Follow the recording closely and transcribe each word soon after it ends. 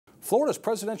Florida's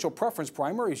presidential preference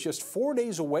primary is just 4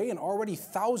 days away, and already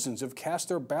thousands have cast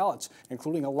their ballots,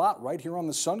 including a lot right here on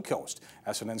the Suncoast.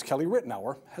 SNN's Kelly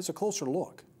Rittenauer has a closer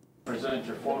look. Present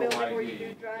your photo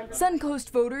ID. Suncoast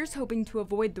voters hoping to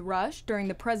avoid the rush during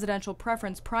the presidential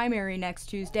preference primary next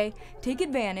Tuesday take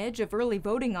advantage of early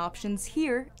voting options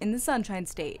here in the Sunshine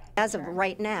State. As of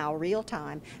right now, real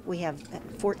time, we have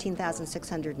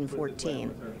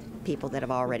 14,614 people that have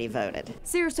already voted.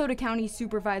 Sarasota County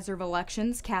Supervisor of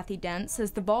Elections Kathy Dent says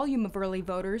the volume of early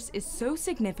voters is so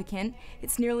significant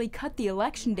it's nearly cut the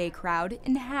Election Day crowd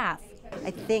in half.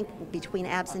 I think between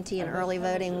absentee and early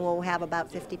voting, we'll have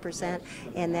about 50%,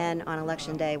 and then on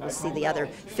Election Day, we'll see the other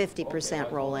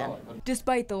 50% roll in.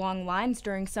 Despite the long lines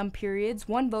during some periods,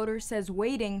 one voter says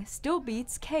waiting still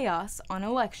beats chaos on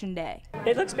Election Day.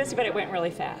 It looks busy, but it went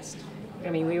really fast. I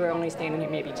mean, we were only standing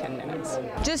here maybe 10 minutes.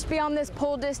 Just beyond this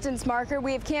poll distance marker,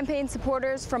 we have campaign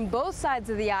supporters from both sides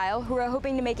of the aisle who are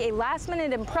hoping to make a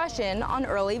last-minute impression on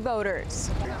early voters.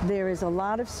 There is a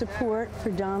lot of support for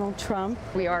Donald Trump.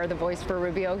 We are the voice for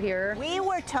Rubio here. We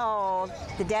were told,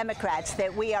 the Democrats,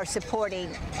 that we are supporting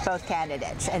both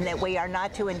candidates and that we are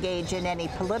not to engage in any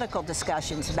political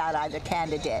discussions about either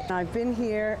candidate. I've been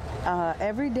here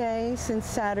every day since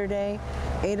Saturday,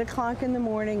 8 o'clock in the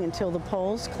morning until the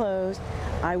polls closed.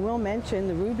 I will mention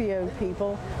the Rubio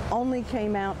people only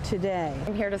came out today.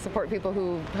 I'm here to support people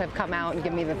who have come out and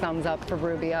give me the thumbs up for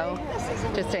Rubio,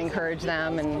 just to encourage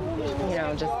them and, you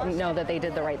know, just know that they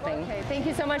did the right thing. Okay, thank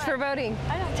you so much for voting.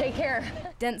 Take care.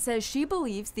 Dent says she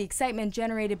believes the excitement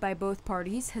generated by both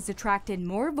parties has attracted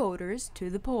more voters to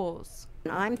the polls.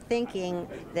 I'm thinking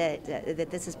that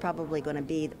this is probably going to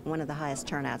be one of the highest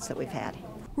turnouts that we've had.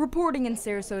 Reporting in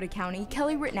Sarasota County,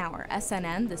 Kelly Rittenauer,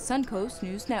 SNN, the Suncoast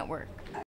News Network.